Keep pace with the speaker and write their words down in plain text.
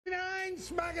bang,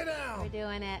 smack it down. We're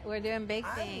doing it. We're doing big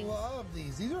things. I love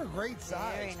these. These are a great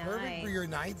size. Very Perfect nice. for your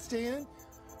nightstand.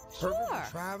 Sure. Perfect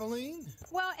for traveling.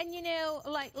 Well, and you know,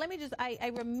 like, let me just,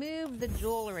 I removed the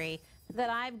jewelry that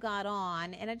I've got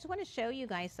on, and I just want to show you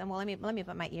guys some. Well, let me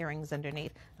put my earrings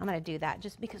underneath. I'm going to do that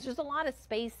just because there's a lot of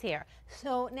space here.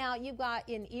 So now you've got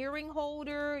an earring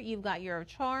holder, you've got your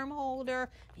charm holder,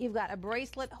 you've got a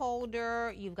bracelet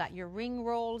holder, you've got your ring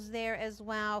rolls there as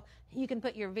well. You can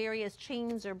put your various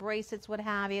chains or bracelets, what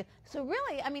have you. So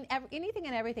really, I mean, anything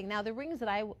and everything. Now, the rings that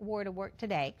I wore to work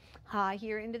today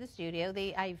here into the studio,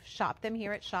 I've shopped them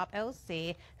here at Shop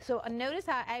LC. So notice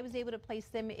how I was able to place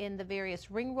them in the various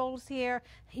ring rolls here.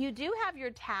 You do have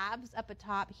your tabs up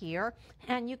atop here,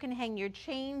 and you can hang your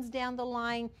chains down the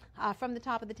line from the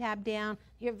top of the tab down,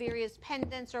 your various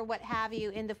pendants or what have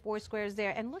you in the 4 squares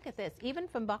there. And look at this, even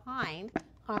from behind.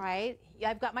 All right,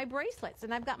 I've got my bracelets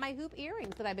and I've got my hoop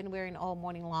earrings that I've been wearing all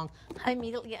morning long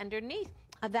immediately underneath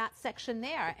that section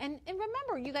there. And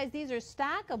remember, you guys, these are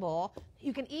stackable.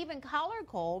 You can even color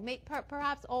code, make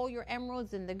perhaps all your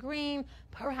emeralds in the green,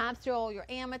 perhaps all your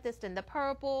amethyst in the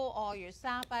purple, all your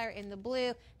sapphire in the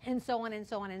blue, and so on and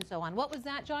so on and so on. What was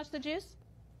that, Josh the Juice?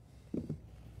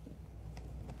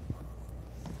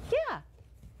 Yeah.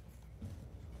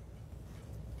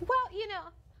 Well, you know,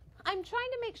 I'm trying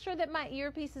to make sure that my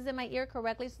earpiece is in my ear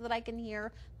correctly so that I can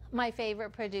hear my favorite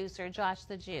producer, Josh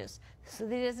the Juice, so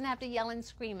that he doesn't have to yell and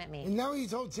scream at me. And now you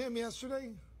told Tim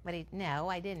yesterday? But no,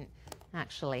 I didn't,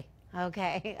 actually.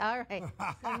 Okay, all right.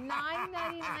 So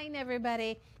 $9.99,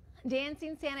 everybody.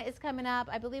 Dancing Santa is coming up.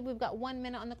 I believe we've got 1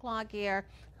 minute on the clock here.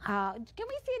 Can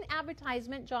we see an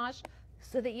advertisement, Josh,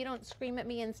 so that you don't scream at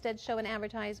me, instead show an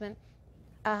advertisement?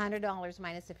 $100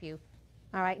 minus a few.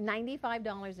 All right,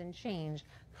 $95 and change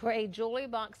for a jewelry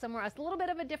box somewhere else. A little bit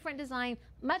of a different design,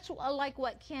 much like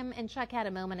what Kim and Chuck had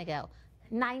a moment ago.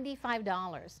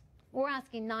 $95. We're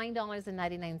asking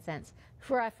 $9.99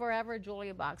 for a forever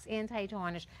jewelry box,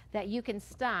 anti-tarnish, that you can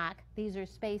stock. These are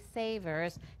space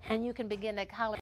savers, and you can begin to color.